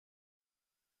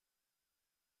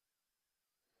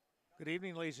Good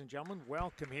evening, ladies and gentlemen.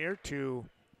 Welcome here to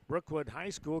Brookwood High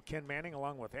School. Ken Manning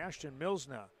along with Ashton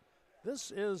Milsna.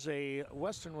 This is a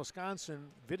Western Wisconsin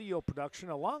video production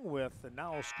along with the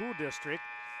Now School District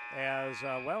as,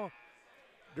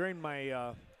 during my,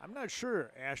 I'm not sure,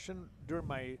 Ashton, during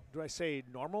my, do I say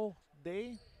normal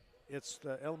day? It's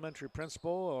the elementary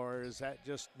principal, or is that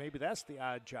just, maybe that's the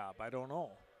odd job? I don't know.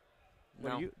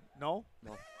 No. No?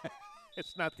 No.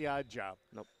 It's not the odd job?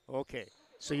 Nope. Okay,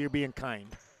 so you're being kind.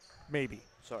 Maybe.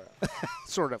 Sort of.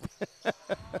 Sort of.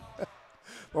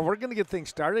 Well, we're going to get things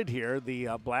started here. The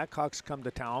Blackhawks come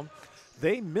to town.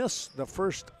 They miss the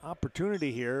first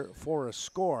opportunity here for a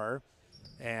score,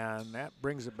 and that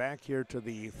brings it back here to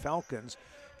the Falcons.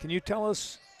 Can you tell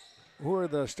us who are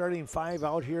the starting five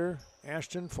out here,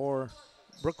 Ashton, for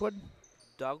Brookwood?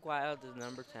 Doug Wild is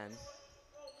number 10.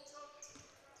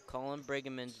 Colin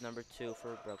Brigham's number 2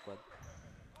 for Brookwood.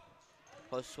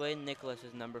 Josue Nicholas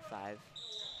is number 5.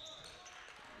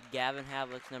 Gavin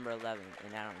Havlick's number 11,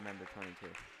 and I don't remember 22.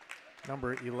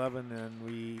 Number 11,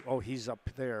 and he's up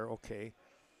there, okay.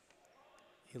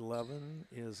 11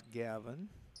 is Gavin.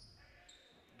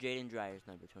 Jaden Dreyer's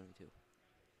number 22.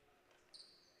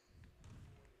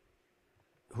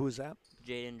 Who is that?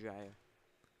 Jaden Dreyer.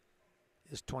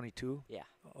 Is 22? Yeah.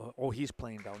 Oh, he's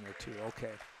playing down there too,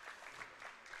 okay.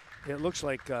 It looks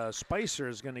like Spicer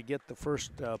is going to get the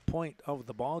first point of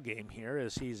the ball game here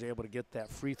as he's able to get that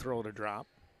free throw to drop.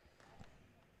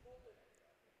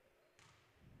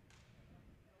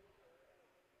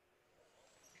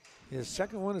 His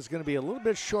second one is going to be a little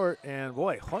bit short, and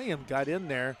boy, Hoyam got in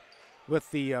there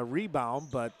with the rebound,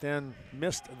 but then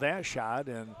missed that shot,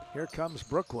 and here comes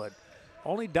Brookwood.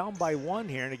 Only down by 1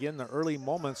 here, and again, the early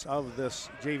moments of this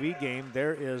JV game,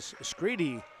 there is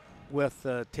Screedy with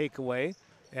the takeaway,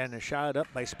 and a shot up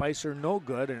by Spicer, no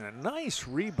good, and a nice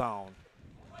rebound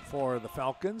for the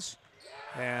Falcons.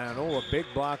 And, a big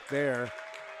block there.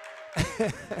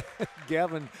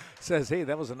 Gavin says, hey,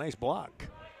 that was a nice block.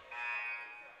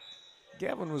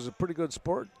 Gavin was a pretty good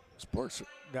sports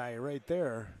guy right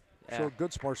there. Yeah. Showed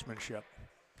good sportsmanship.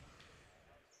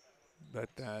 But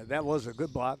that was a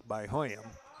good block by Hoyam.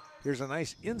 Here's a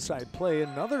nice inside play,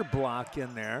 another block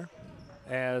in there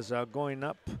as going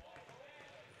up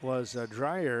was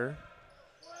Dreyer.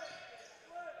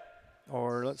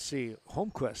 Or let's see,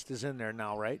 Holmquist is in there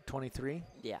now, right? 23?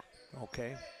 Yeah.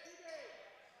 Okay.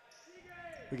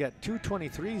 We got two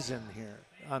 23s in here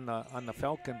on the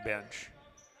Falcon bench.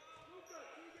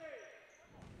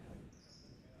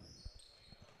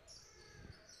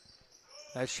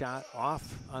 That shot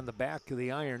off on the back of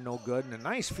the iron, no good. And a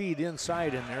nice feed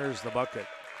inside, and there's the bucket.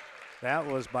 That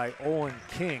was by Owen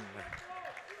King.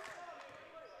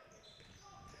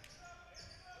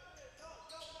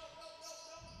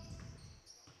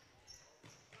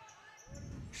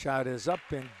 Shot is up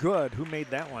and good. Who made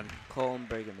that one? Colin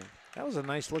Brigham. That was a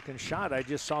nice looking shot. I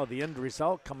just saw the end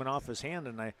result coming off his hand,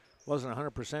 and I wasn't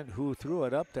 100% who threw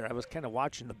it up there. I was kind of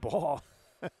watching the ball.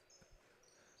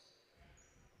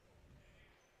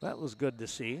 That was good to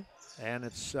see. And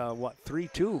it's,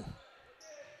 3-2.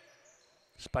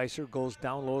 Spicer goes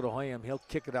down low to Hoyam. He'll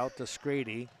kick it out to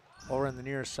Scrady. Over on the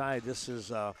near side, this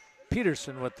is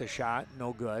Peterson with the shot.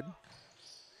 No good.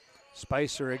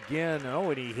 Spicer again.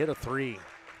 And he hit a 3.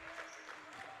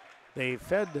 They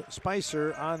fed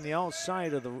Spicer on the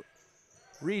outside of the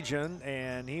region,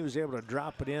 and he was able to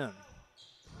drop it in.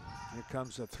 Here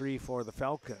comes a 3 for the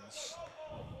Falcons.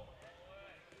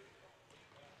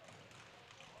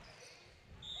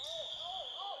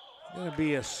 Going to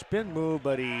be a spin move,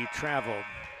 but he traveled.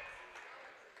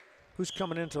 Who's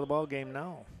coming into the ball game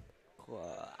now?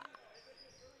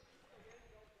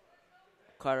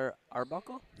 Carter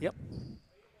Arbuckle? Yep.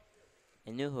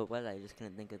 I knew who it was. I just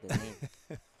couldn't think of the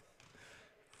name.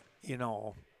 You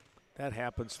know, that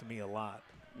happens to me a lot.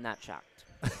 Not shocked.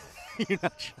 You're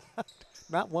not shocked?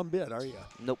 Not one bit, are you?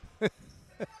 Nope.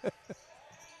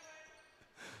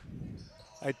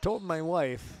 I told my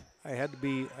wife I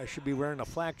should be wearing a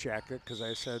flak jacket because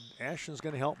I said, Ashton's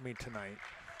going to help me tonight.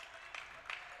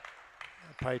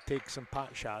 I'll probably take some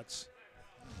pot shots.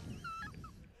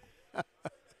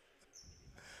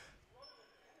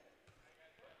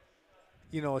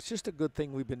 You know, it's just a good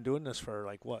thing we've been doing this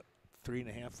for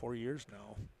 3.5, 4 years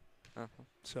now. Uh-huh.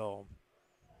 So,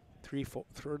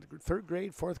 third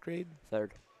grade, fourth grade?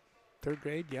 Third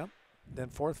grade, yep. Then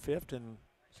fourth, fifth, and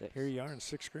Sixth. Here you are in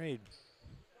 6th grade.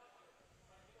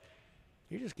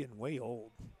 You're just getting way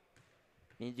old.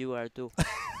 Me, you are too.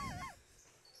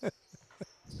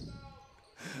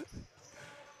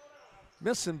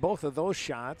 Missing both of those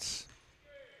shots.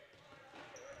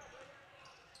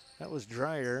 That was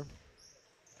Dreyer.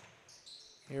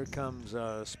 Here comes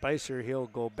Spicer. He'll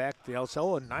go back to the outside.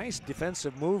 Oh, a nice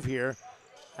defensive move here.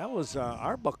 That was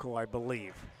Arbuckle, I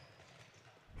believe.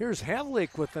 Here's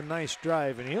Havlik with a nice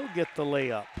drive, and he'll get the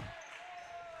layup.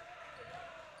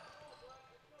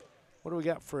 What do we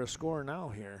got for a score now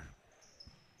here?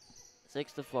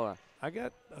 6-4. I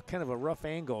got a kind of a rough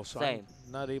angle, so Same.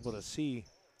 I'm not able to see.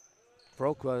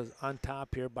 Viroqua on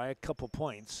top here by a couple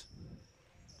points.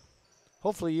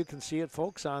 Hopefully you can see it,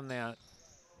 folks, on that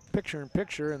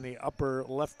picture-in-picture in the upper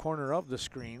left corner of the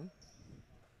screen.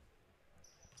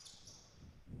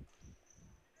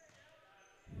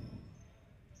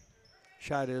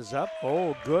 Shot is up.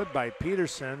 Oh, good by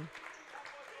Peterson.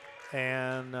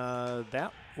 And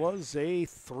that was a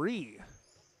 3.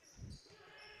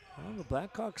 Well, the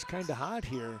Blackhawks kind of hot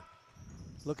here.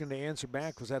 Looking to answer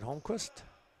back. Was that Holmquist?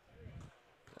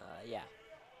 Yeah.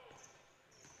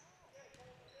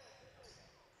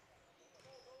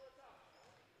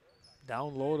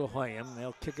 Down low to Hoyam.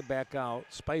 They'll kick it back out.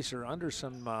 Spicer under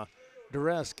some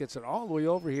duress gets it all the way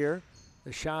over here.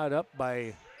 The shot up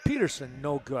by Peterson,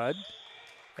 no good.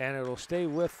 And it'll stay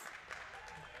with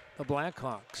the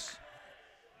Blackhawks.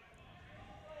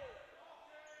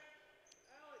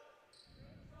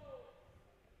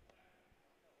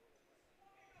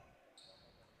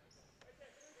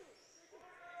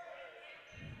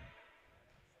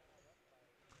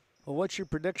 Well, what's your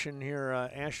prediction here,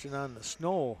 Ashton, on the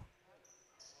snow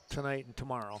tonight and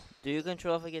tomorrow? Do you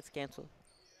control if it gets canceled?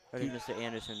 Or does Mr.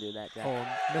 Anderson do that job?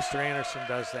 Oh, Mr. Anderson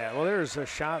does that. Well, there's a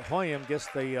shot. Hoyam gets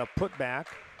the putback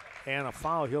and a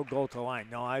foul. He'll go to the line.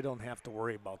 No, I don't have to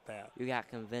worry about that. You got to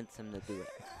convince him to do it.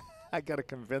 I got to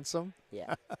convince him?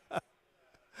 Yeah.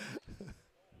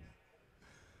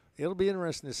 It'll be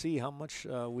interesting to see how much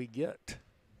we get.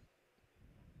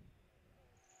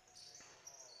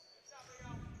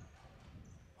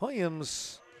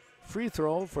 Hoyam's free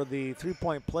throw for the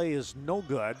three-point play is no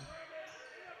good.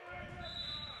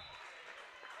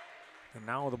 And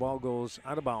now the ball goes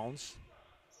out of bounds.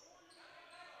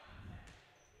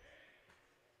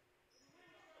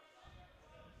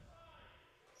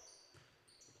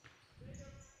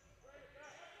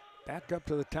 Back up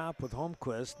to the top with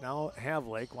Holmquist. Now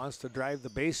Havlik wants to drive the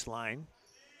baseline.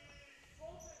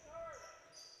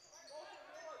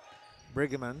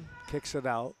 Brigham kicks it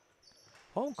out.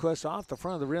 Holmquist off the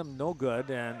front of the rim, no good,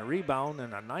 and a rebound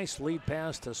and a nice lead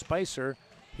pass to Spicer.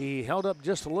 He held up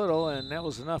just a little, and that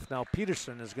was enough. Now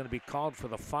Peterson is going to be called for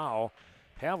the foul.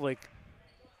 Havlik,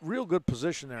 real good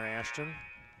position there, Ashton.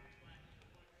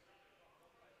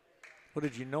 What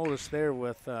did you notice there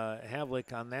with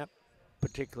Havlik on that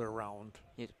particular round?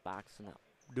 He's boxing out.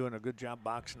 Doing a good job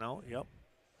boxing out, yep.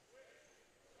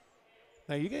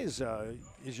 Now you guys,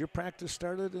 is your practice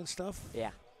started and stuff?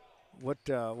 Yeah.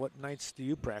 What nights do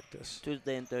you practice?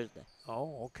 Tuesday and Thursday.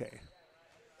 Oh, okay.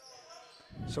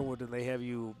 So what, do they have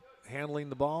you handling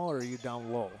the ball, or are you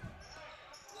down low?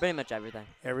 Pretty much everything.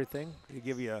 Everything? You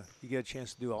get a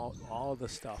chance to do all the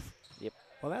stuff. Yep.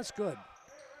 Well, that's good.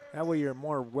 That way you're a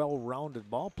more well-rounded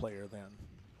ball player then,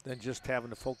 than just having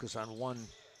to focus on one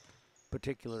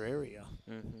particular area.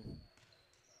 Mm-hmm.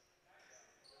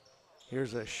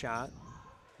 Here's a shot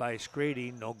by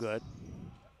Scrady, no good.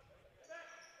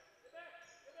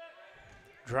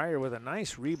 Dreyer with a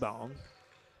nice rebound.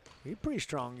 He's a pretty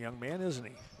strong young man, isn't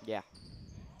he? Yeah.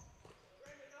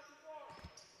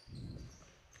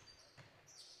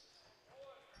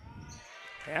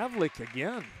 Havlik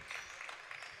again.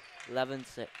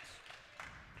 11-6.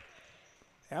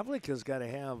 Havlik has got to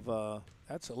have,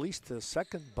 that's at least the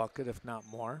second bucket, if not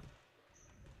more.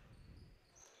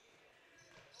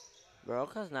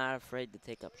 Viroqua's not afraid to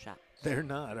take up shots. They're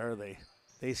not, are they?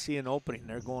 They see an opening.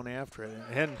 They're going after it.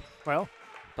 And, well.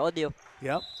 Told you.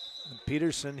 Yep.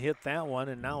 Peterson hit that one,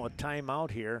 and now a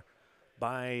timeout here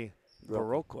by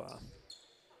Viroqua.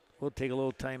 We'll take a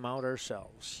little timeout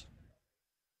ourselves.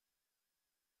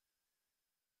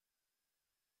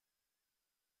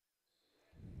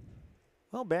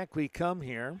 Well, back we come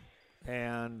here,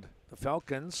 and the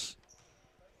Falcons,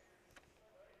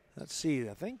 let's see,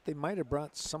 I think they might have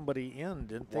brought somebody in,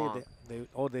 didn't they?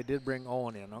 They did bring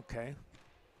Owen in, okay.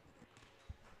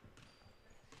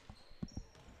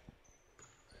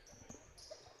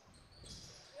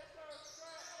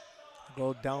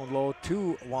 Go down low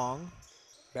to Wong.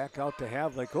 Back out to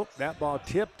Havlik. Oh, that ball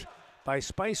tipped by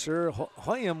Spicer.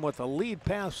 Hoyam with a lead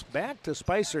pass back to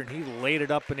Spicer, and he laid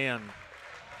it up and in.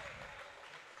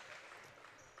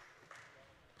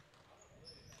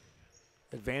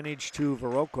 Advantage to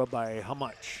Viroqua by how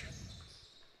much?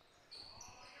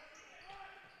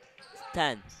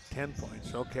 10. 10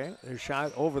 points, okay. Their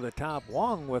shot over the top.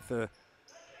 Wong with the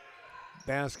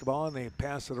basketball, and they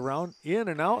pass it around, in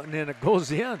and out, and then it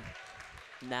goes in.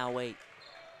 Now wait.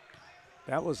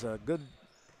 That was a good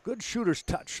shooter's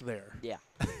touch there. Yeah.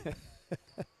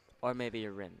 Or maybe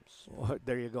your rims. Well,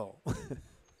 there you go.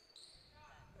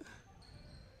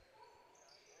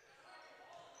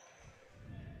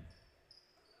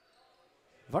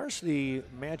 Varsity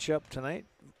matchup tonight,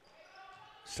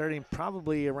 starting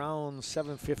probably around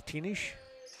 7:15-ish,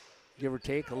 give or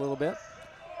take a little bit.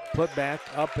 Put back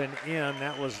up and in.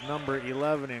 That was number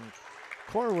 11 in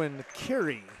Corwin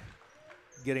Carey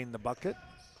getting the bucket.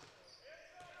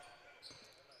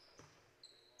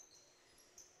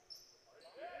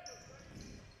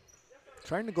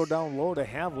 Trying to go down low to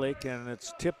Havlik, and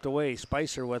it's tipped away.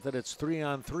 Spicer with it. It's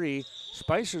 3-on-3.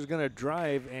 Spicer's going to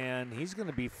drive, and he's going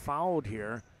to be fouled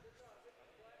here.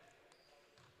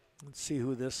 Let's see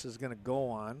who this is going to go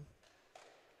on.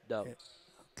 Dub.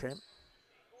 Okay.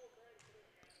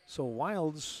 So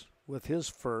Wilds with his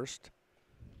first.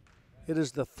 It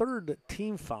is the third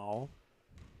team foul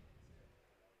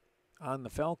on the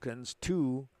Falcons.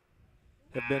 2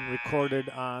 have been recorded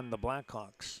on the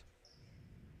Blackhawks.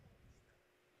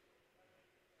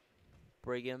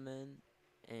 Brigham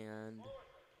and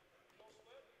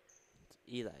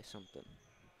Eli something.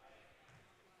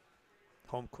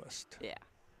 Holmquist. Yeah.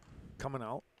 Coming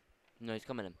out. No, he's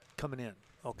coming in. Coming in.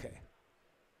 Okay.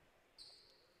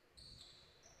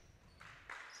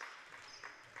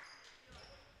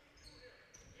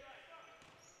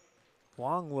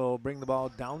 Wong will bring the ball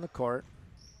down the court.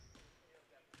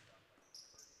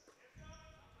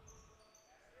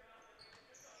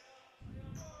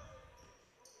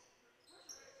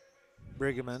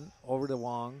 Brigham over to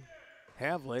Wong.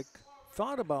 Havlik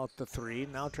thought about the 3,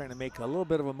 now trying to make a little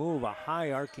bit of a move, a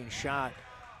high arcing shot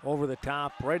over the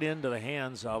top, right into the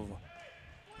hands of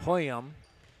Hoyam.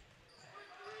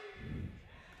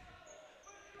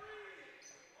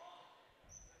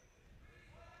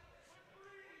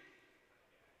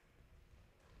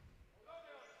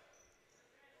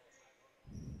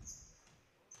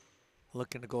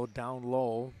 Looking to go down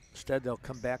low. Instead, they'll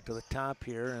come back to the top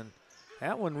here, and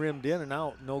that one rimmed in and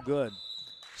out, no good.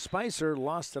 Spicer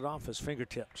lost it off his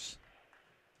fingertips.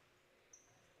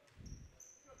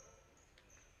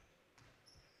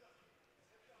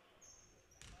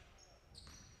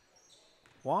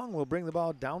 Wong will bring the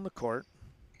ball down the court.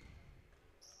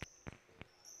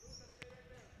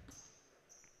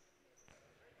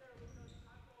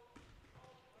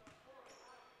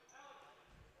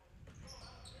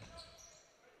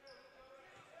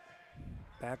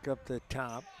 Back up the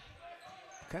top.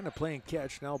 Kind of playing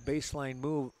catch now, baseline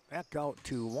move back out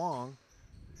to Wong.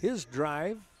 His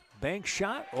drive, bank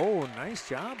shot. Oh, nice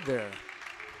job there.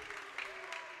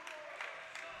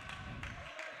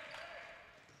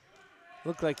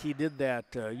 Looked like he did that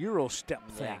Euro step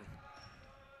thing. Yeah.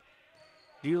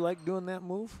 Do you like doing that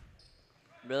move?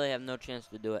 Really have no chance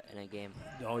to do it in a game.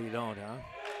 Oh, you don't, huh?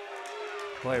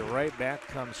 Boy, right back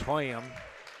comes Hoyam.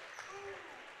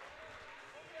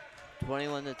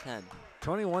 21-10.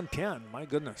 21-10, my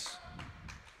goodness.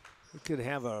 We could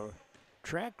have a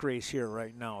track race here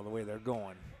right now, the way they're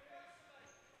going.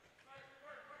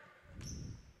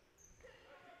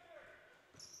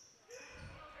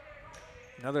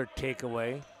 Another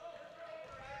takeaway.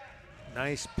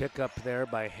 Nice pickup there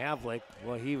by Havlik.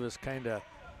 Well, he was kind of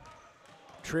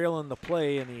trailing the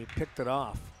play, and he picked it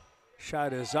off.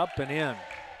 Shot is up and in.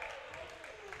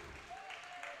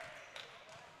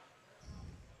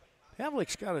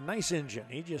 Havlik's got a nice engine.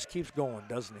 He just keeps going,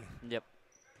 doesn't he? Yep.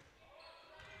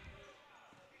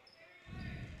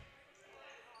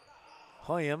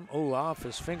 Hoyam, off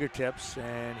his fingertips,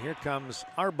 and here comes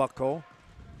Arbuckle.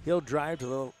 He'll drive to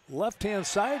the left-hand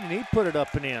side, and he put it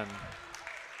up and in.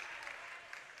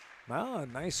 Well, a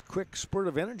nice quick spurt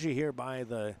of energy here by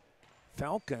the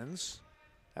Falcons.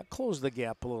 That closed the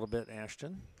gap a little bit,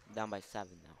 Ashton. Down by 7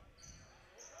 now.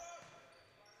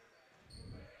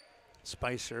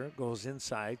 Spicer goes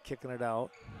inside, kicking it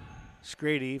out.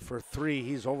 Scrady for 3.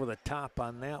 He's over the top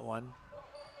on that one.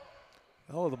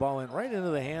 Oh, the ball went right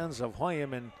into the hands of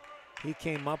Hoyam, and he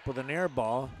came up with an air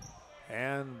ball.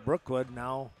 And Brookwood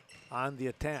now on the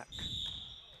attack.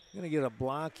 Going to get a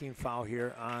blocking foul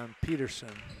here on Peterson.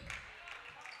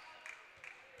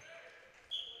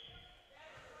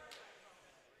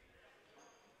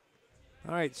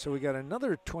 All right, so we got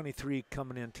another 23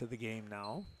 coming into the game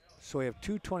now. So we have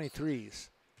 2 23s.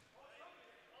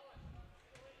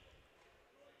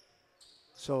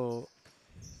 So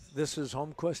this is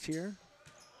Holmquist here,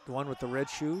 the one with the red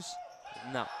shoes?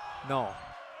 No. No.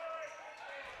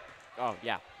 Oh,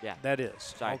 yeah. That is.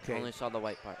 Sorry, okay. only saw the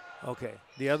white part. Okay.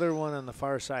 The other one on the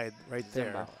far side right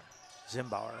there. Zimbauer.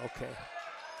 Zimbauer, okay.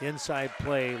 Inside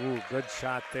play, ooh, good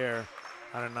shot there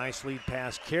on a nice lead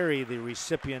pass. Carey, the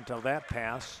recipient of that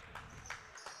pass.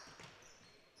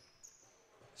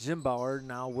 Zimbauer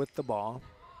now with the ball.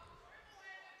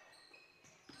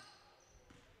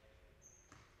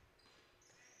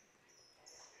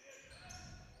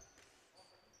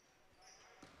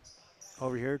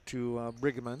 Over here to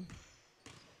Brigman.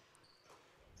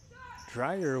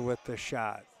 Dreyer with the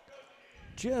shot.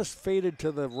 Just faded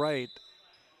to the right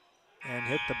and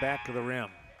hit the back of the rim.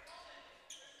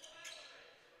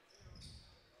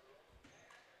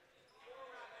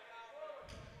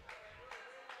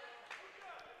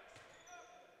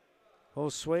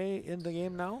 Josue in the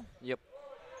game now? Yep.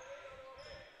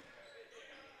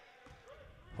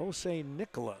 Jose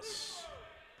Nicholas.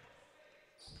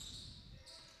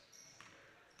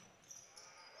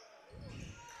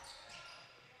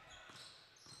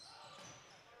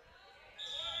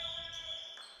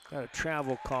 Got a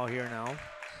travel call here now.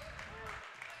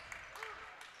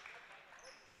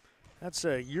 That's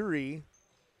a Yuri,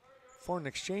 foreign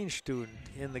exchange student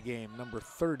in the game, number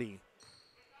 30.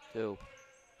 2.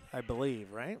 I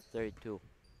believe, right? 32.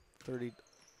 30.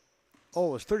 Oh,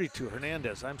 it was 32.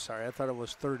 Hernandez. I'm sorry. I thought it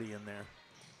was 30 in there.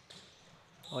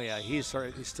 Oh, yeah. He's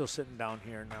still sitting down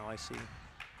here now. I see.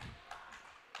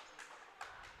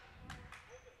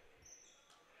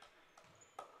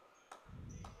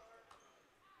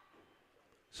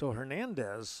 So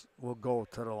Hernandez will go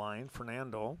to the line.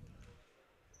 Fernando,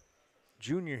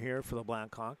 junior here for the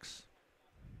Blackhawks.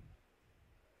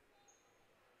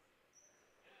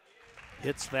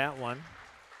 Hits that one.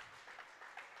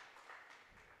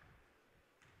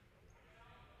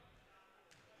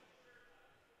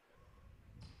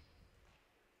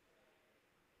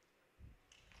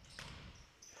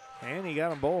 And he got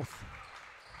them both.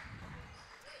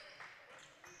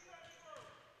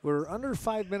 We're under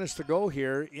 5 minutes to go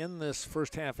here in this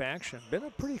first half action. Been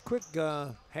a pretty quick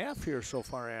half here so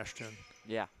far, Ashton.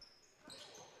 Yeah.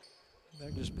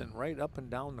 They've just been right up and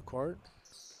down the court.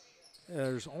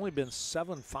 There's only been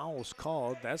 7 fouls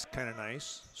called. That's kind of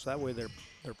nice. So that way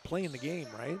they're playing the game,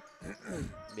 right?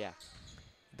 Yeah.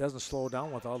 It doesn't slow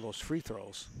down with all those free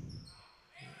throws.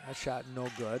 That shot no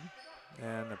good.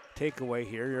 And a takeaway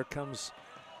here. Here comes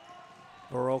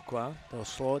Viroqua. They'll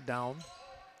slow it down.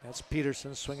 That's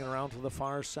Peterson swinging around to the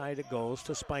far side. It goes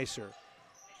to Spicer.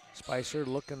 Spicer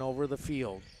looking over the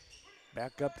field.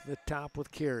 Back up to the top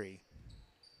with Carey.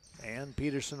 And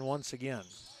Peterson once again.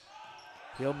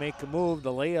 He'll make a move.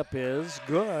 The layup is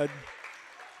good.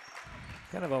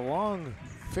 Kind of a long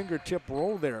fingertip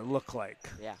roll there, it looked like.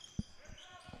 Yeah.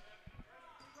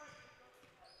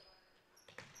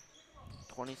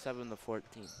 27-14.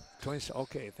 20,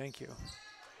 okay, thank you.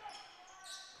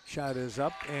 Shot is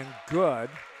up and good.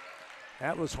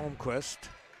 That was Holmquist.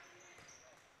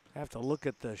 I have to look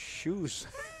at the shoes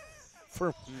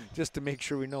for just to make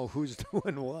sure we know who's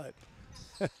doing what.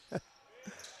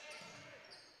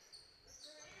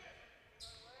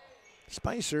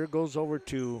 Spicer goes over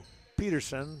to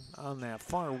Peterson on that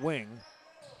far wing,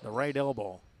 the right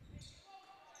elbow.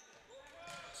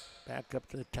 Back up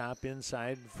to the top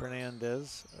inside,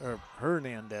 Hernandez.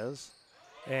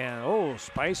 And, oh,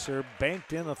 Spicer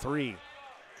banked in a 3.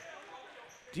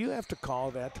 Do you have to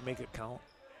call that to make it count?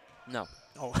 No.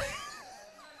 Oh.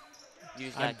 You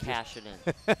just got to cash it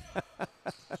in.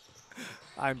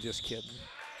 I'm just kidding.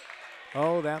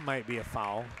 Oh, that might be a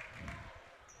foul.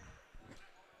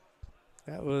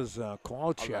 That was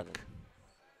Kowalczyk. 11.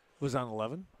 Was on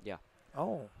 11? Yeah.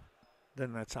 Oh,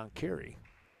 then that's on Carey.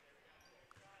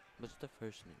 What's the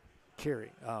first name?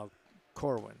 Carey.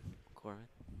 Corwin. Corbin?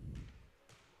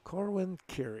 Corwin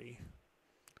Carey.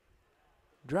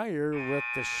 Dreyer with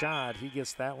the shot. He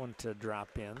gets that one to drop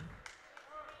in.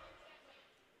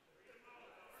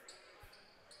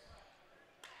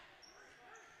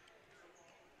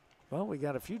 Well, we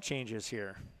got a few changes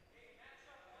here.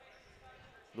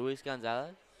 Luis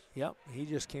Gonzalez? Yep, he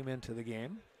just came into the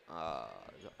game.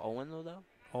 Is it Owen though?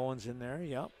 Owen's in there,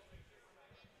 yep.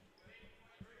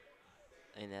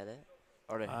 Ain't that it?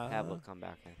 Or did Havlick come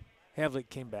back in? Havlick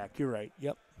came back, you're right,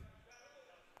 yep.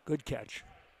 Good catch.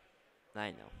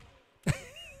 I know.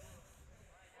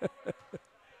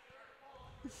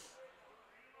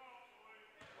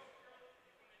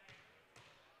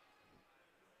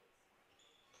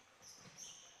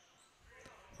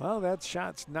 Well, that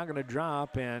shot's not going to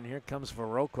drop, and here comes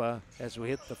Viroqua as we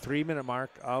hit the 3-minute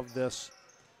mark of this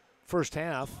first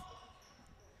half.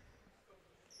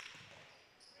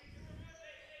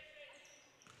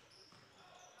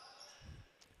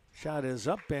 Shot is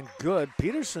up and good.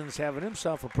 Peterson's having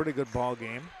himself a pretty good ball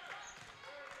game.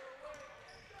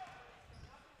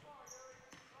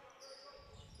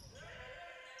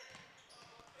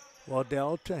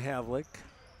 Waddell to Havlick.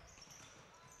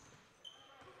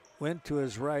 Went to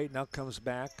his right, now comes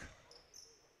back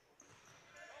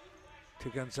to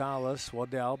Gonzalez.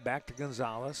 Waddell back to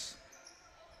Gonzalez.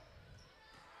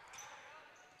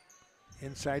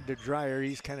 Inside to Dreyer,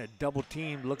 he's kind of double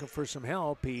teamed, looking for some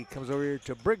help. He comes over here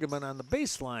to Brigham on the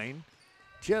baseline.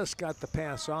 Just got the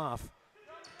pass off.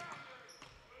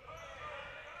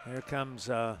 There comes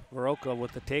Viroqua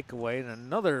with the takeaway, and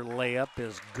another layup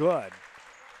is good.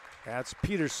 That's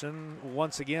Peterson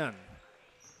once again.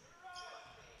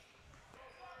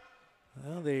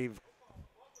 Well, they've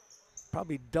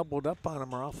probably doubled up on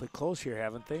him or awfully close here,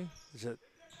 haven't they? Is it?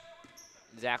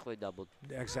 Exactly doubled.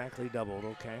 Exactly doubled,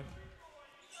 okay.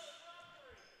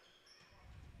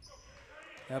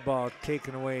 That ball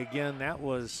taken away again. That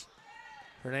was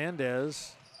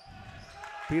Hernandez.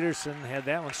 Peterson had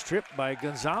that one stripped by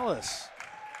Gonzalez.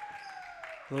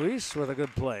 Luis with a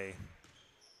good play.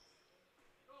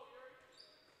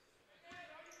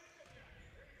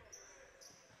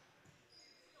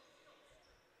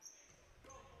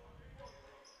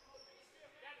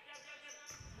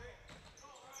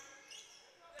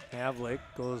 Havlick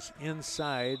goes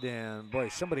inside, and boy,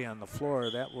 somebody on the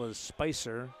floor. That was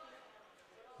Spicer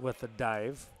with the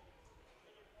dive.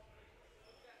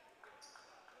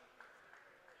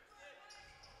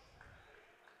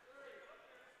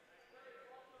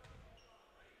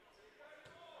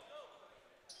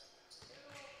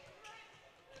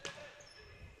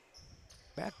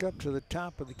 Back up to the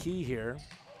top of the key here.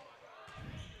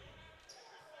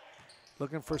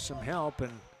 Looking for some help,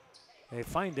 and they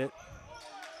find it.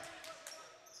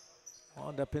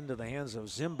 Wound up into the hands of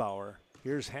Zimbauer.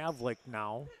 Here's Havlick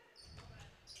now.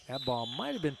 That ball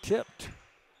might have been tipped.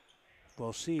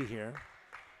 We'll see here.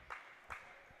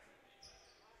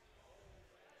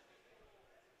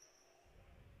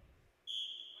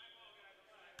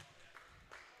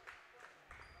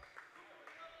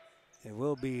 It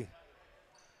will be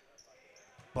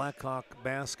Blackhawk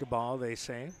basketball, they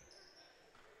say.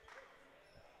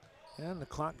 And the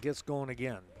clock gets going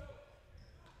again.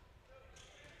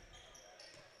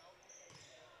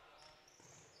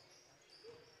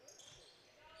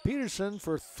 Peterson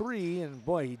for three, and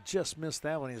boy, he just missed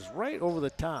that one. He's right over the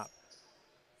top.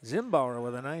 Zimbauer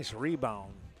with a nice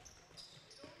rebound.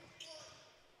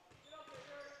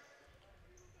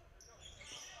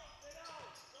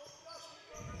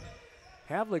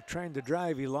 Havlick trying to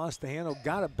drive, he lost the handle,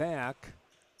 got it back.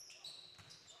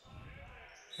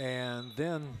 And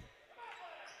then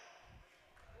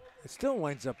it still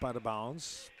winds up out of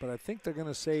bounds, but I think they're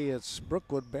gonna say it's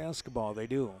Brookwood basketball, they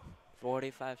do.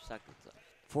 45 seconds left.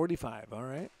 45, all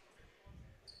right.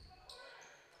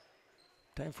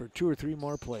 Time for 2 or 3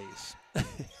 more plays.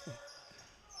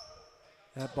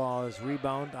 That ball is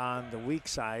rebound on the weak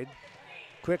side.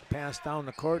 Quick pass down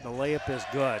the court, and the layup is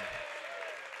good.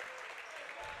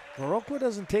 Viroqua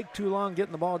doesn't take too long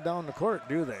getting the ball down the court,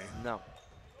 do they? No.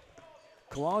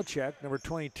 Kowalczyk, number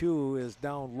 22, is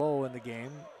down low in the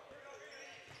game.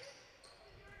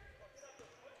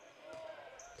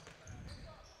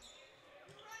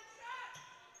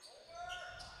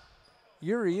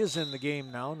 Yuri is in the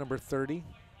game now, number 30.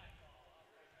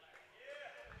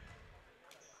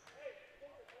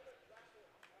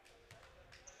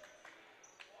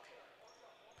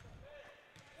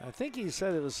 I think he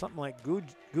said it was something like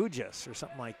Gujas or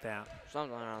something like that.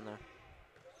 Something around there.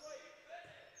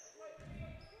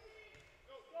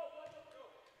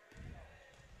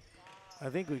 I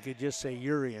think we could just say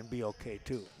Yuri and be okay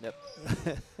too. Yep.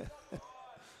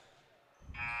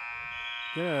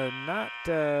 Gonna not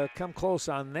come close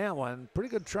on that one. Pretty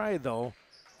good try though.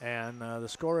 And the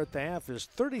score at the half is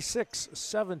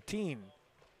 36-17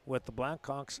 with the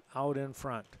Blackhawks out in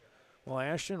front. Well,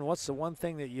 Ashton, what's the one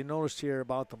thing that you noticed here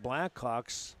about the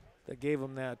Blackhawks that gave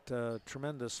them that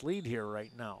tremendous lead here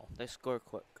right now? They score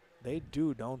quick. They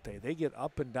do, don't they? They get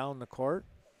up and down the court.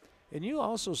 And you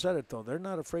also said it, though. They're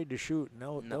not afraid to shoot.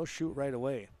 They'll shoot right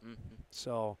away. Mm-hmm.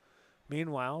 So,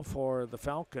 meanwhile, for the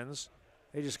Falcons,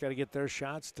 they just got to get their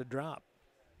shots to drop.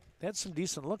 They had some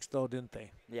decent looks, though, didn't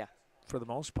they? Yeah. For the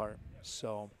most part.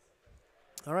 So,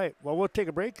 all right. Well, we'll take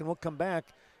a break, and we'll come back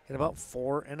in about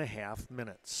 4.5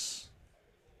 minutes.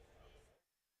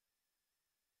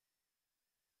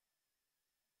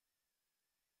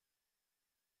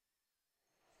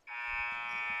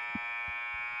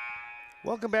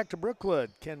 Welcome back to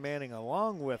Brookwood. Ken Manning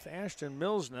along with Ashton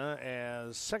Milsna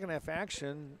as second half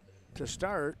action to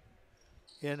start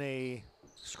in a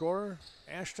score,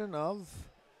 Ashton, of?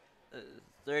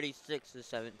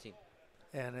 36-17.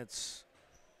 And it's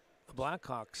the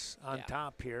Blackhawks on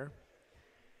top here.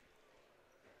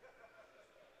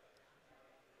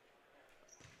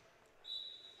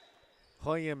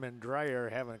 William and Dreyer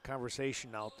having a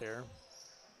conversation out there.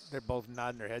 They're both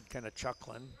nodding their head, kind of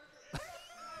chuckling.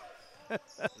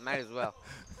 Might as well.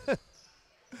 It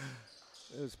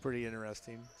was pretty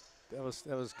interesting. That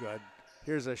was good.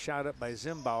 Here's a shot up by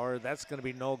Zimbauer. That's going to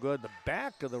be no good. The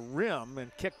back of the rim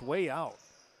and kicked way out.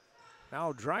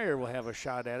 Now Dreyer will have a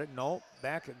shot at it. Nope,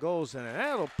 back it goes, and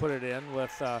that'll put it in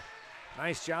with a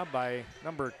nice job by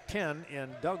number 10 in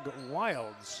Doug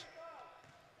Wilds.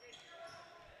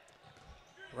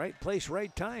 Right place,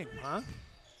 right time, huh?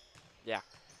 Yeah.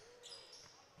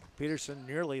 Peterson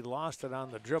nearly lost it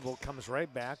on the dribble, comes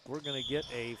right back. We're going to get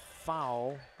a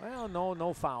foul. Well,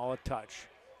 no foul, a touch.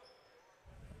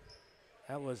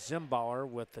 That was Zimbauer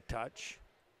with the touch.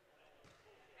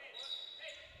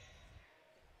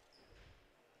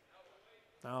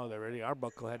 Now they're ready.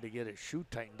 Arbuckle had to get his shoe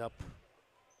tightened up.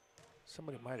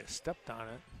 Somebody might have stepped on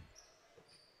it.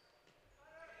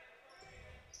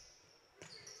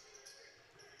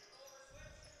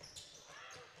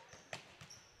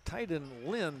 Titan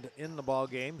Lind in the ball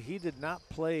game. He did not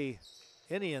play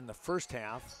any in the first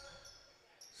half,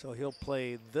 so he'll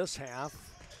play this half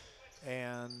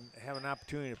and have an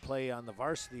opportunity to play on the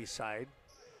varsity side,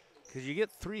 because you get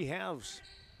 3 halves.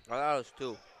 Oh, that was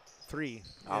 2. 3.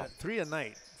 Oh. Yeah, 3 a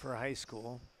night for high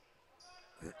school.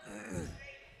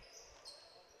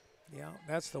 Yeah,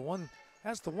 that's the one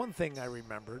thing I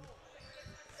remembered.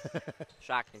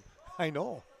 Shocking. I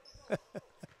know.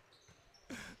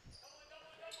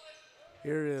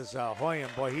 Here is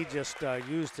Hoyam. Boy, he just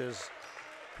used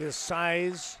his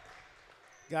size,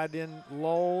 got in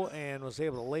low, and was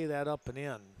able to lay that up and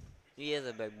in. He is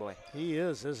a big boy. He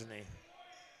is, isn't he?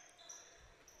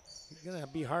 It's going to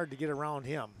be hard to get around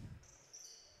him.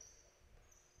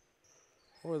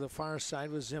 Over the far side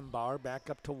was Zimbauer,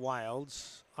 back up to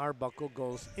Wilds. Arbuckle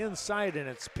goes inside, and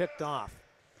it's picked off.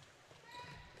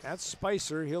 That's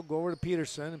Spicer. He'll go over to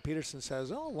Peterson, and Peterson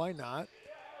says, oh, why not?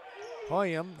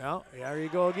 Hoyam, now there you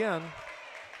go again.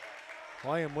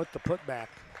 Hoyam with the putback.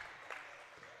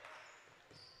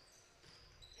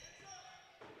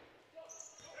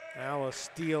 Now a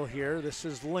steal here. This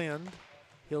is Lind.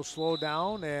 He'll slow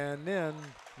down, and then,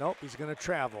 nope, he's going to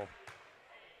travel.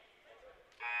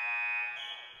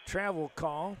 Travel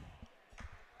call.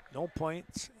 No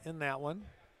points in that one.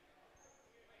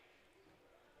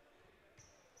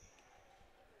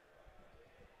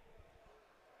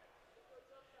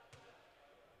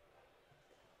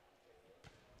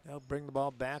 They'll bring the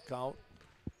ball back out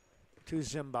to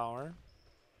Zimbauer.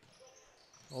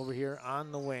 Over here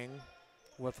on the wing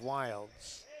with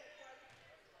Wilds.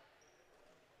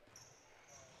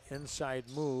 Inside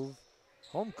move.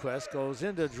 Holmquist goes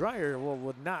into Dreyer,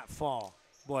 would not fall.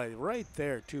 Boy, right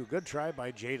there too. Good try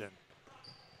by Jaden.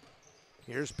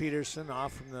 Here's Peterson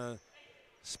off from the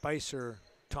Spicer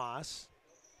toss.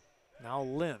 Now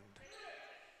Lind.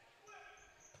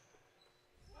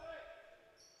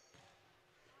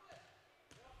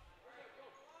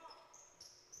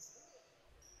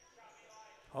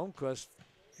 Holmquist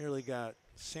nearly got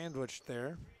sandwiched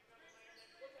there.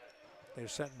 They're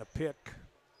setting the pick.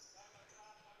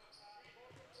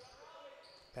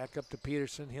 Back up to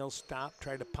Peterson. He'll stop,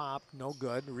 try to pop. No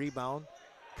good. Rebound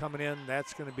coming in.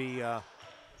 That's going to be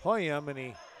Hoyam, and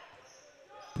he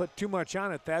put too much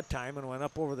on it that time and went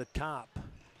up over the top.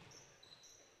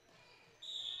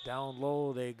 Down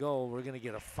low they go. We're going to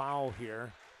get a foul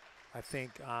here, I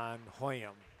think, on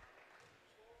Hoyam.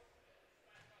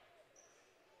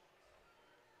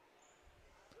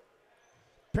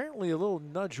 Apparently a little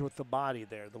nudge with the body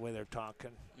there, the way they're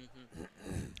talking. Mm-hmm.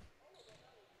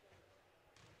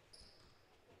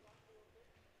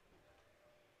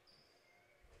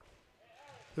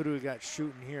 Who do we got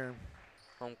shooting here?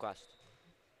 Holmquist.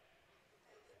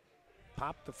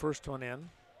 Pop the first one in.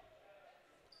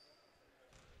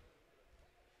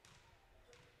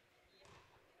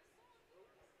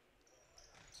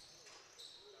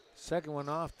 Second one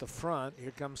off the front.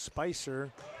 Here comes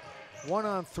Spicer.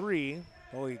 1-on-3.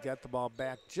 Oh, he got the ball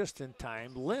back just in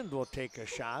time. Lind will take a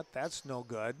shot. That's no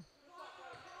good.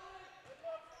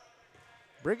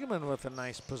 Brigham with a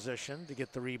nice position to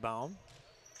get the rebound.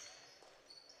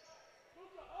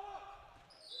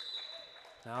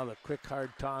 Now the quick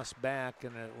hard toss back,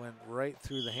 and it went right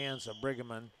through the hands of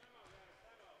Brigham.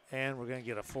 And we're going to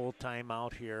get a full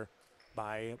timeout here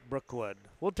by Brookwood.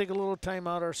 We'll take a little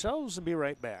timeout ourselves and be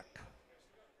right back.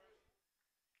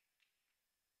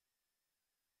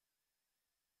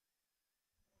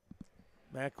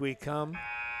 Back we come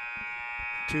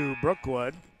to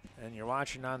Brookwood, and you're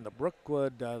watching on the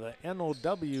Brookwood, the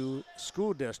NOW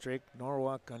School District,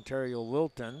 Norwalk, Ontario,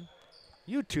 Wilton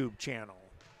YouTube channel.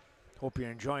 Hope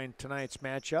you're enjoying tonight's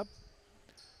matchup.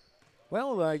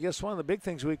 Well, I guess one of the big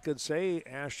things we could say,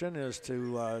 Ashton, is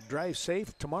to drive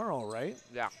safe tomorrow, right?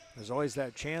 Yeah. There's always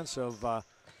that chance of,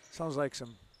 sounds like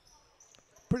some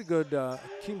pretty good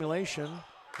accumulation.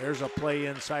 There's a play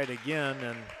inside again,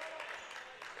 and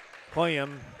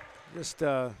William just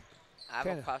I have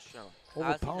a question. How's he not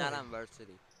overpowering. on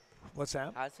varsity? What's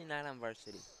that? How's he not on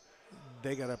varsity?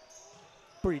 They got a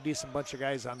pretty decent bunch of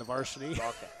guys on the varsity.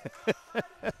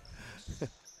 Okay.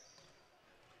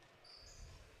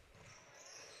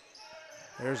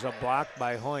 There's a block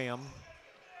by Hoyam.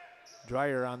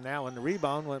 Dreyer on that one. The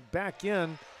rebound went back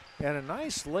in, and a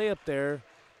nice layup there.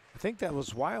 I think that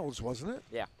was Wilds, wasn't it?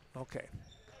 Yeah. Okay.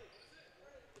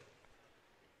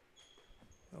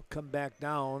 They'll come back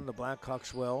down, the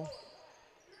Blackhawks will.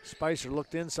 Spicer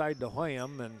looked inside to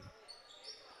Hoyam and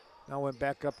now went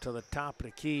back up to the top of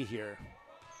the key here.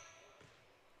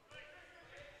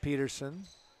 Peterson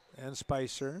and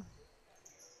Spicer.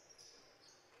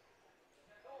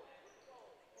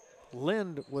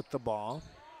 Lind with the ball.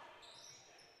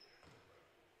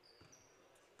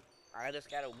 I just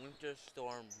got a winter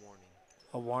storm warning.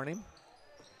 A warning.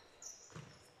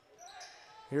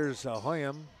 Here's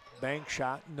Hoyam. Bank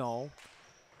shot, no.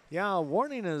 Yeah, a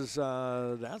warning is,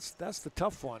 that's the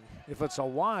tough one. If it's a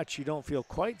watch, you don't feel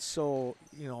quite so,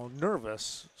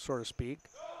 nervous, so to speak.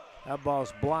 That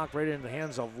ball's blocked right into the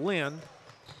hands of Lind.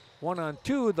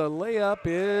 1-on-2, the layup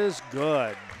is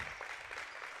good.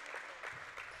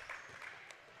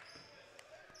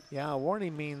 Yeah, a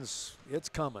warning means it's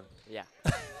coming. Yeah.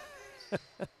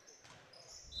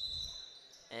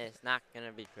 And it's not going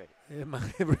to be pretty. It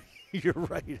might, you're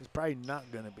right, it's probably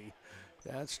not going to be.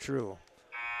 That's true.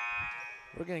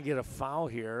 We're going to get a foul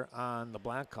here on the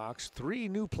Blackhawks. 3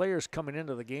 new players coming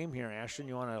into the game here. Ashton,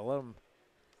 you want to let them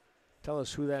tell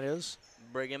us who that is?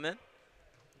 Brigham,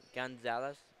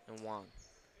 Gonzalez, and Wong.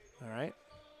 All right.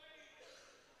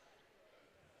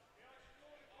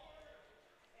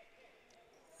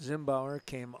 Zimbauer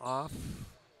came off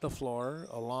the floor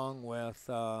along with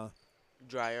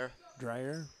Dreyer.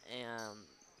 And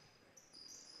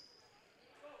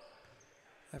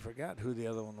I forgot who the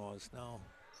other one was now.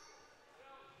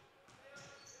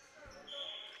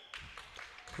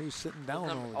 Who's sitting down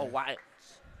over there? Oh, Wilds.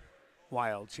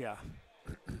 Wilds, yeah.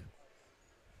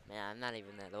 Man, I'm not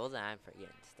even that old and I'm forgetting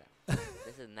stuff.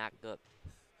 This is not good.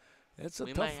 It's a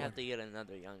We tough might one. have to get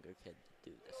another younger kid to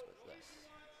do this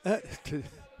with us.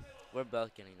 We're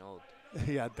both getting old.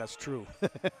 Yeah, that's true.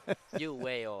 You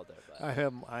way older, but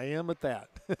I am at that.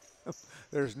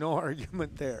 There's no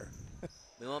argument there.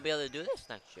 we won't be able to do this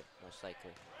next year, most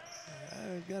likely.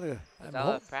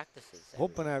 I'm Practices.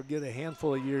 hoping I get a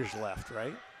handful of years left,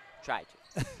 right? Try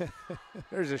to.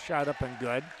 There's a shot up and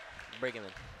good. Brigham.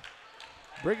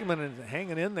 Brigham is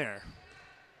hanging in there.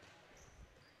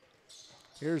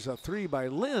 Here's a 3 by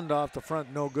Lind off the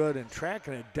front, no good, and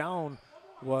tracking it down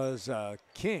was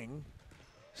King.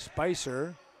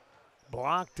 Spicer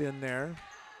blocked in there.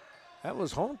 That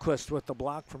was Holmquist with the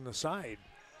block from the side.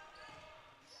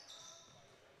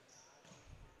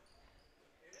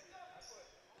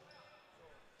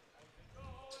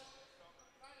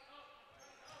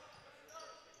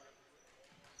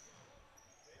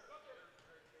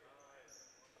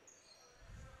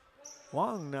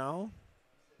 Wong now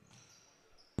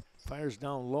fires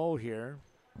down low here.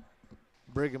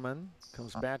 Brigham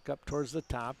comes back up towards the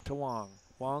top to Wong.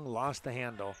 Wong lost the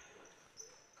handle.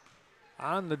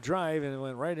 On the drive and it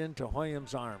went right into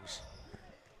Hoyam's arms.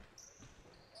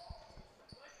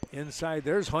 Inside,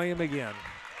 there's Hoyam again.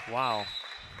 Wow.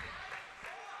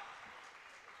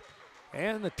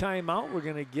 And the timeout, we're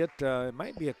going to get, it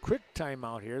might be a quick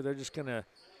timeout here. They're just going to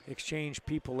exchange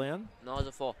people in. No, it's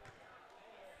a full.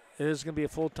 It is going to be a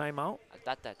full timeout? I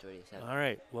thought that's what he said. All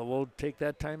right. Well, we'll take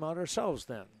that timeout ourselves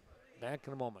then. Back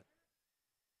in a moment.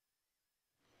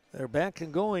 They're back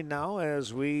and going now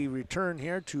as we return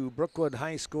here to Brookwood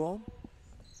High School.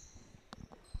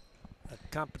 A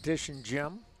competition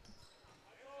gym.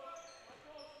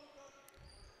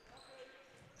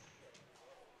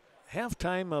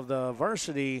 Halftime of the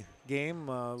varsity game,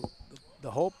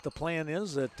 the plan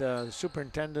is that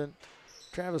Superintendent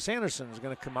Travis Anderson is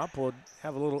going to come up. We'll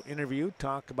have a little interview,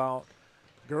 talk about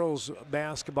girls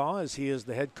basketball as he is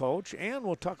the head coach, and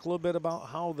we'll talk a little bit about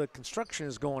how the construction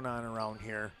is going on around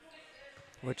here,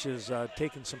 which is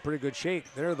taking some pretty good shape.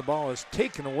 There the ball is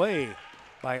taken away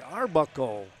by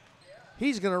Arbuckle.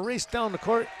 He's going to race down the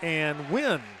court and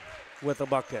win with a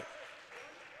bucket.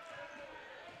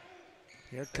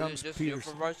 Here comes Is it just Peterson.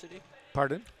 you for varsity?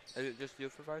 Pardon? Is it just you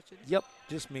for varsity? Yep,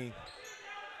 just me.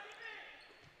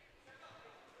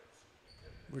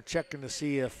 We're checking to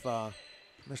see if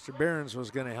Mr. Behrens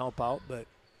was going to help out, but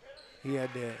he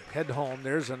had to head home.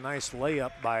 There's a nice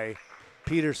layup by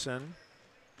Peterson.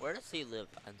 Where does he live?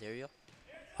 Ontario?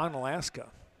 On Alaska.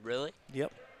 Really?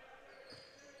 Yep.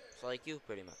 It's like you,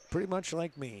 pretty much. Pretty much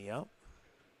like me, yep.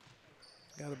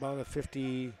 Got about a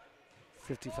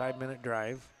 55-minute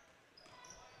drive.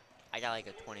 I got like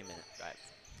a 20-minute drive.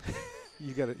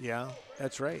 You got it, yeah,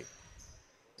 that's right.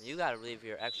 You got to leave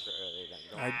here extra early then,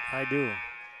 don't you? I do.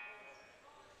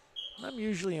 I'm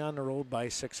usually on the road by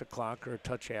 6 o'clock or a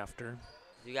touch after.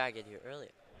 You got to get here early.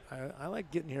 I like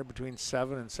getting here between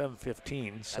 7 and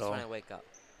 7:15. So That's when I wake up.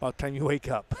 about time you wake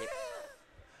up.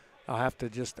 Yep.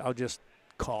 I'll just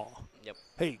call. Yep.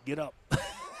 Hey, get up.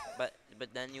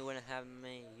 But then you wouldn't have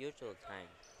my usual time.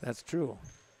 That's true.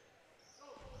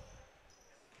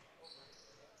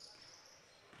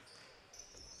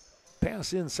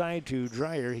 Pass inside to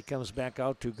Dreyer. He comes back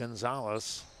out to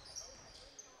Gonzalez.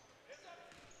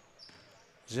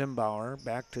 Zimbauer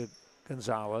back to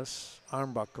Gonzalez.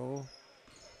 Armbuckle.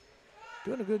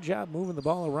 Doing a good job moving the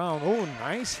ball around. Oh,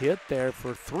 nice hit there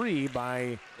for 3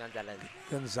 by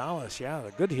Gonzalez. Yeah, a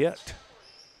good hit.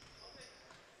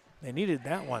 They needed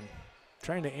that one.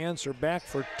 Trying to answer back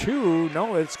for 2.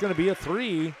 No, it's going to be a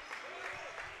 3.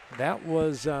 That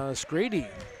was Scrady.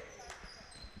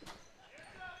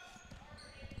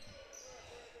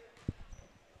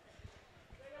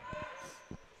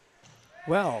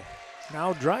 Well,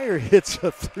 now Dreyer hits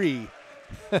a 3.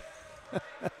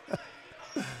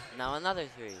 Now another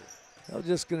 3. They're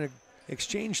just going to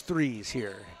exchange threes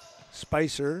here.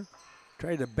 Spicer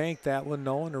tried to bank that one,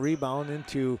 no, and a rebound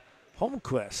into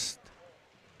Holmquist.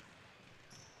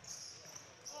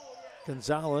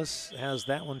 Gonzalez has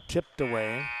that one tipped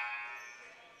away.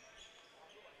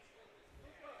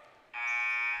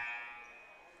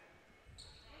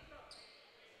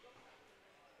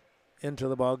 Into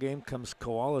the ball game comes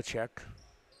Kowalczyk.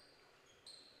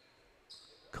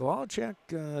 Kowalczyk,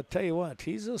 tell you what,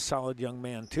 he's a solid young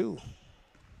man too.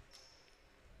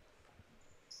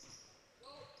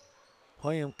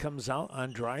 William comes out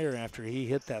on Dreyer after he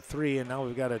hit that 3, and now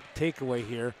we've got a takeaway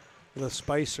here with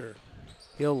Spicer.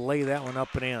 He'll lay that one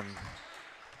up and in.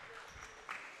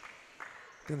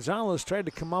 Gonzalez tried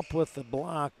to come up with the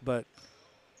block, but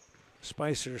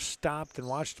Spicer stopped and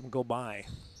watched him go by.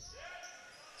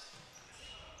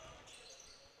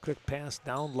 Quick pass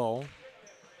down low.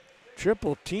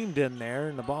 Triple teamed in there,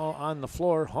 and the ball on the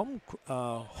floor.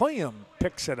 Hoyam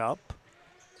picks it up.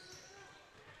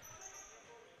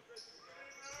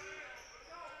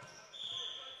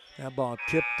 That ball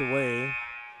tipped away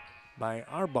by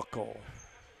Arbuckle.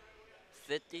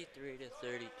 53 to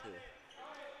 32.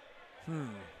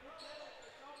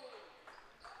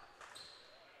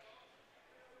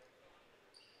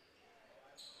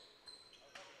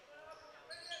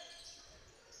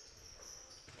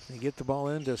 They get the ball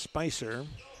into Spicer.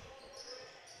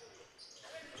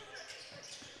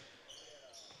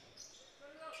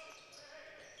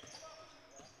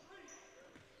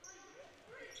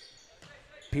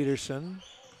 Peterson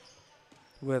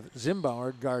with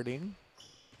Zimbauer guarding.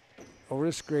 Over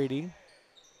to Scrady.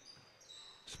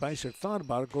 Spicer thought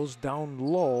about it, goes down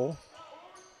low.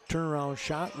 Turnaround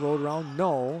shot, rolled around,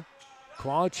 no.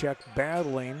 Kowalczyk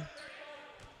battling.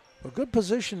 A good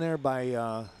position there by,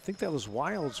 I think that was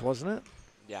Wilds, wasn't it?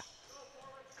 Yeah.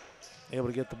 Able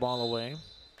to get the ball away.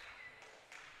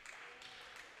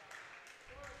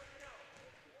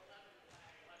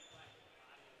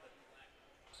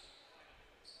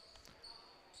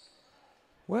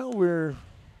 Well, we're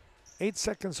 8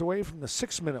 seconds away from the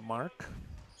 6-minute mark.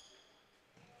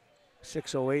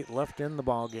 6:08 left in the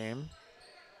ball game.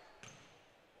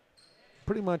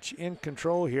 Pretty much in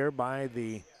control here by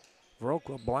the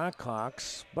Viroqua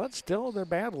Blackhawks, but still they're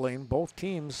battling. Both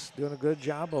teams doing a good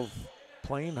job of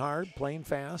playing hard, playing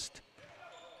fast.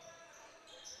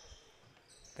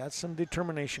 Got some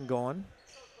determination going.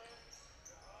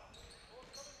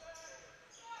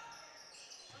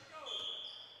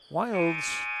 Wilds,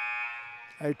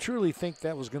 I truly think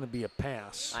that was going to be a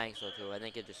pass. I think so too. I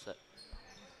think it just slipped.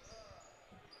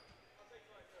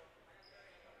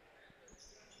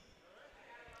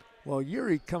 Well,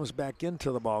 Yuri comes back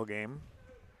into the ball game.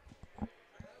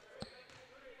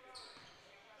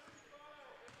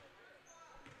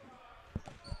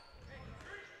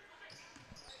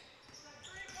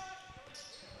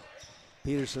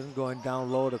 Peterson going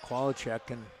down low to Kowalczyk,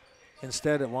 and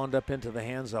instead it wound up into the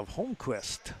hands of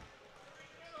Holmquist.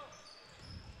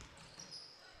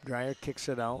 Dreyer kicks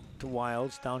it out to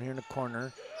Wilds down here in the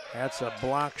corner. That's a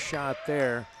block shot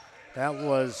there. That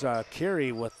was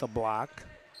Carey with the block.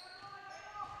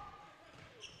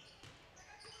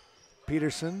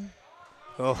 Peterson.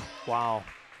 Oh, wow.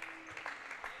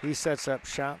 He sets up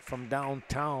shot from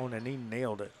downtown, and he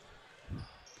nailed it.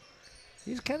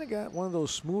 He's kind of got one of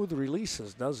those smooth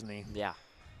releases, doesn't he? Yeah.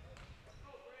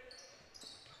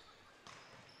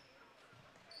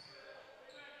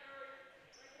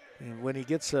 And when he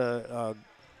gets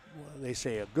they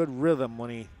say a good rhythm when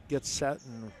he gets set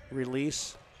and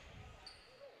release.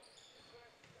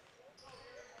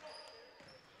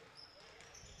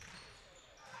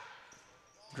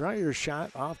 Dreyer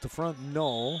shot off the front,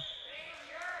 no.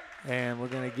 And we're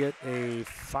going to get a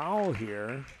foul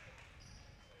here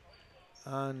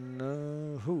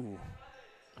on who?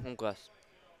 Hunkas.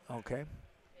 Okay.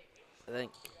 I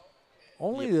think.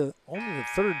 Only the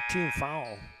third team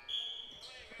foul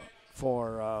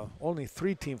for only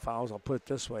 3 team fouls. I'll put it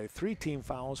this way: 3 team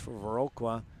fouls for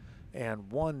Viroqua,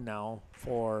 and 1 now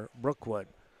for Brookwood.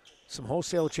 Some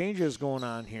wholesale changes going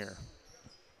on here.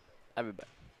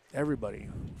 Everybody.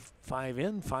 5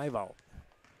 in, 5 out.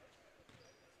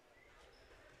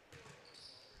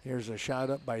 Here's a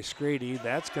shot up by Scrady.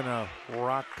 That's going to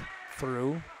rock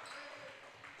through.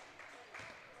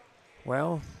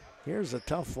 Well, here's a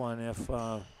tough one. If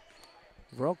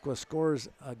Viroqua scores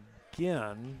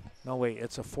again, no wait,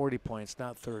 it's a 40 points,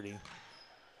 not 30.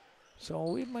 So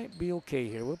we might be okay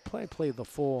here. We'll probably play the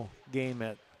full game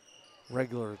at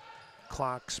regular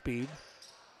clock speed.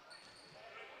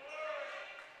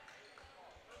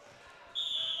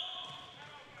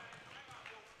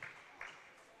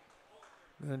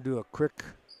 I'm going to do a quick,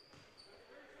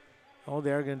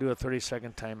 they're going to do a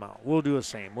 30-second timeout. We'll do the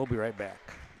same. We'll be right back.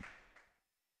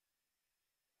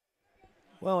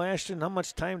 Well, Ashton, how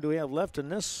much time do we have left in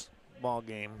this ball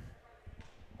game?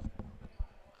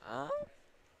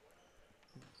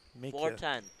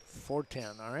 4:10.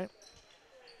 4:10, all right.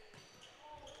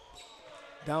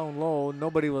 Down low,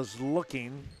 nobody was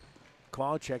looking.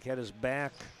 Kowalczyk had his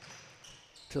back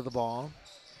to the ball.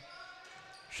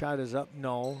 Shot is up,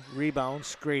 no. Rebound,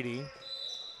 Scrady.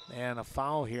 And a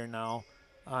foul here now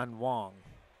on Wong.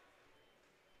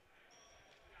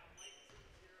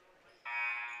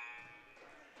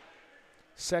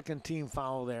 Second team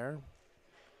foul there.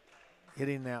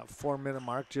 Hitting that 4-minute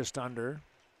mark, just under.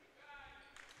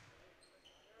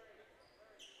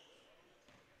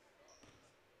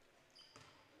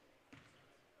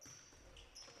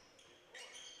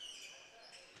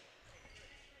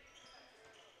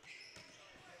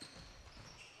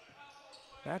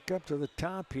 Back up to the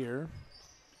top here.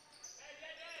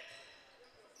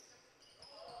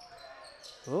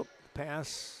 Oh,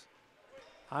 pass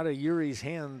out of Yuri's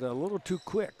hand a little too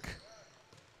quick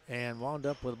and wound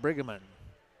up with Brigham.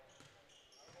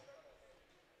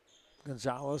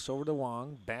 Gonzalez over to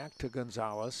Wong, back to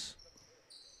Gonzalez.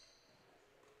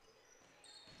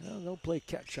 Well, they'll play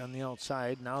catch on the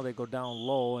outside. Now they go down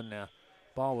low, and the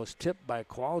ball was tipped by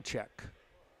Kowalczyk.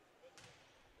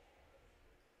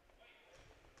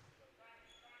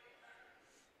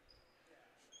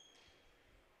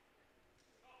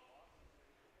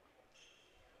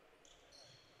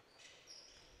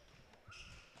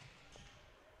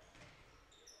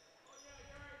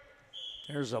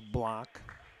 There's a block.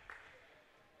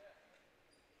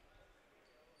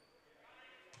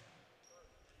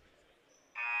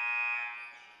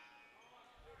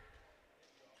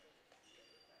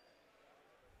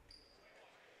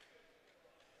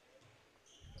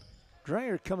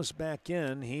 Dreyer comes back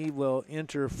in. He will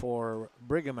enter for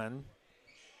Brigham,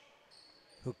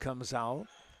 who comes out.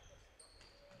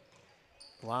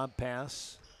 Lob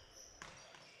pass.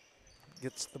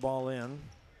 Gets the ball in.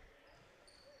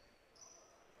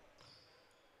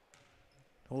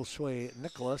 Josue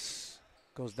Nicholas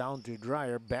goes down to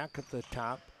Dreyer, back at the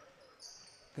top.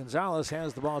 Gonzalez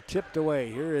has the ball tipped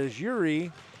away. Here is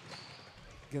Yuri.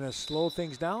 Gonna slow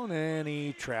things down, and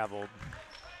he traveled.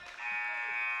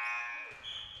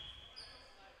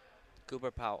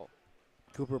 Cooper Powell.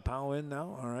 Cooper Powell in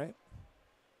now, all right.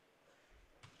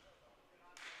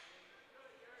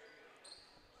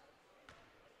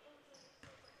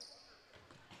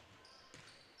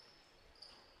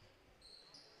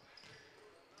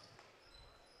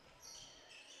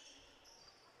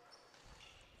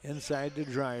 Inside to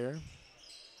Dreyer.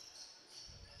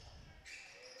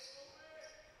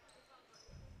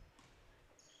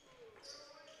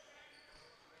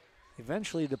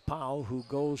 Eventually to Powell, who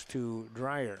goes to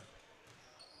Dreyer.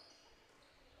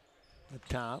 The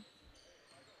top.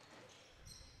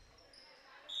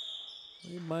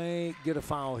 We might get a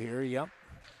foul here, yep.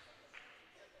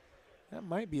 That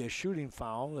might be a shooting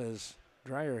foul as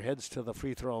Dreyer heads to the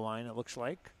free throw line, it looks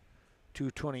like.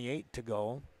 2:28 to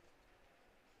go.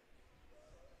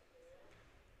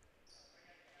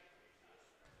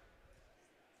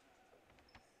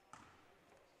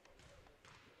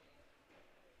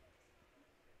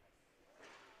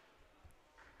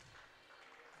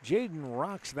 Jaden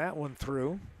rocks that one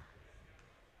through.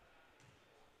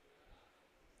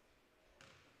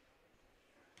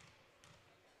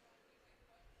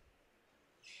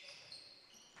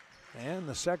 And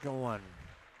the second one.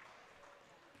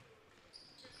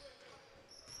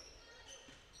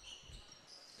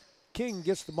 King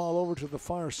gets the ball over to the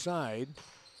far side.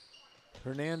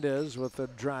 Hernandez with a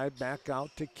drive back out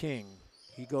to King.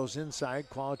 He goes inside,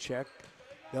 qual check.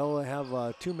 They'll have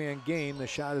a two-man game. The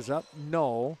shot is up,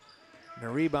 no. And a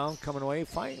rebound coming away.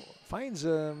 Finds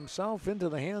himself into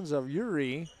the hands of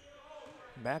Yuri.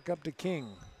 Back up to King.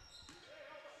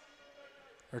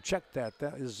 Or check that.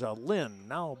 That is Lynn.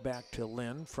 Now back to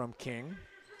Lynn from King.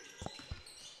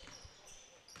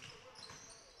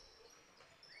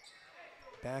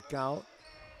 Back out.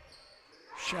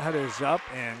 Shot is up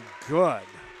and good.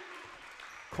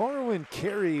 Corwin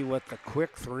Carey with the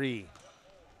quick three.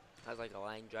 That was like a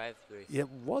line drive three. It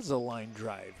was a line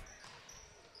drive.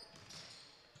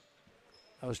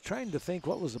 I was trying to think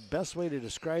what was the best way to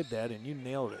describe that, and you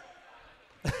nailed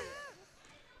it.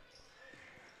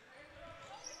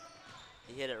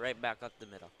 He hit it right back up the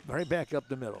middle. Right back up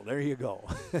the middle. There you go.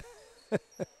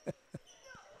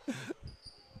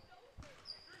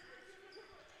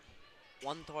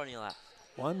 1:20 left.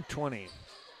 1:20.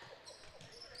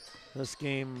 This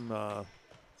game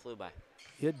Flew by.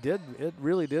 It did. It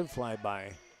really did fly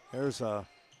by. There's a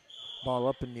ball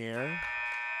up in the air.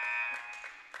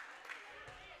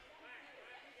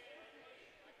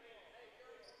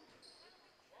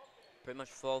 Pretty much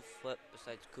full flip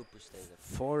besides Cooper stays in.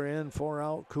 4 in, 4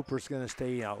 out. Cooper's going to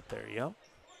stay out there. Yep.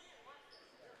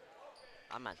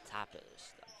 I'm on top of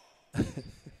this stuff.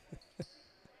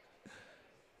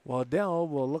 Well, Dell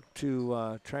will look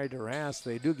to try to harass.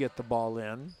 They do get the ball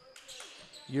in.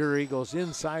 Yuri goes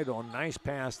inside on nice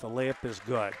pass. The layup is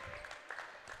good.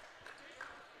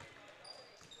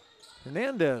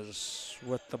 Hernandez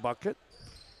with the bucket.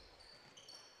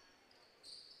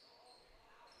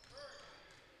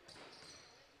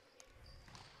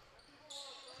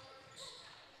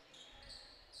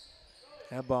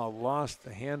 That ball lost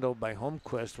the handle by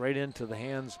Holmquist right into the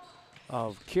hands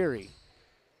of Carey.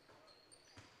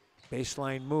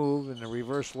 Baseline move and the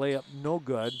reverse layup, no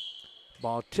good.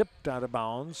 Ball tipped out of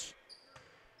bounds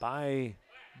by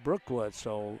Brookwood,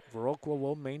 so Viroqua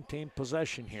will maintain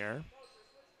possession here.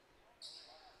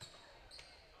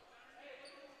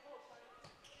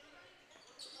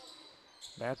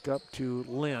 Back up to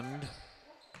Lind.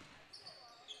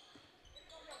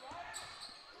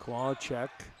 Kowalczyk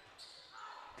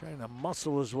trying to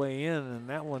muscle his way in, and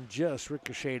that one just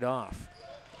ricocheted off.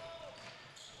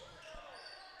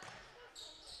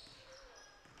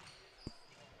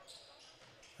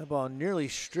 That ball nearly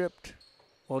stripped.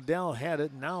 Odell had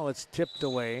it. Now it's tipped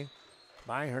away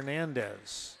by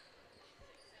Hernandez.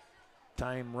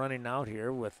 Time running out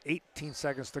here with 18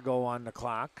 seconds to go on the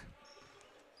clock.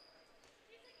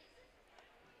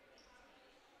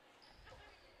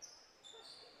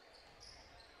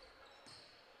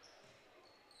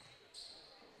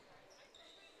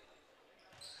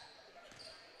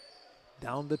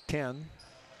 Down to 10.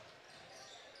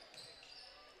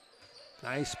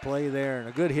 Nice play there and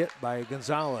a good hit by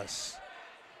Gonzalez.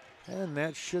 And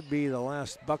that should be the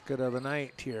last bucket of the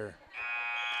night here.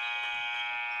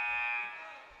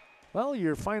 Well,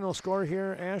 your final score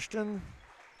here, Ashton?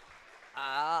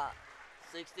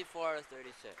 64-36.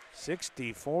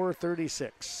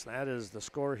 64-36. That is the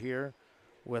score here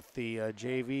with the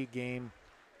JV game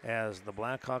as the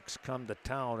Blackhawks come to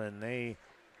town and they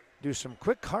do some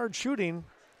quick, hard shooting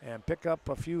and pick up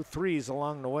a few threes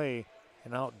along the way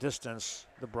and outdistance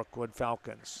the Brookwood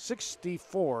Falcons.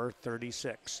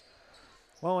 64-36.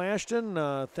 Well,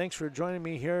 Ashton, thanks for joining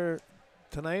me here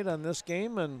tonight on this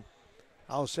game, and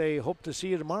I'll say hope to see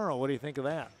you tomorrow. What do you think of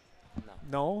that?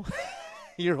 No?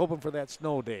 You're hoping for that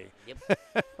snow day. Yep.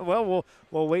 Well,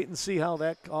 we'll wait and see how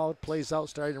that all plays out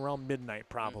starting around midnight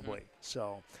probably.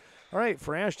 So, all right,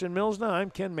 for Ashton Milsna,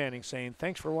 I'm Ken Manning saying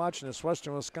thanks for watching this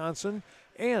Western Wisconsin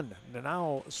and the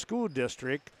now school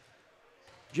district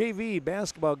JV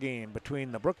basketball game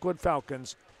between the Brookwood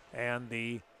Falcons and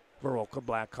the Viroqua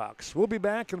Blackhawks. We'll be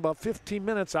back in about 15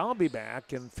 minutes. I'll be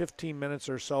back in 15 minutes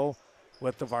or so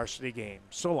with the varsity game.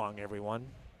 So long, everyone.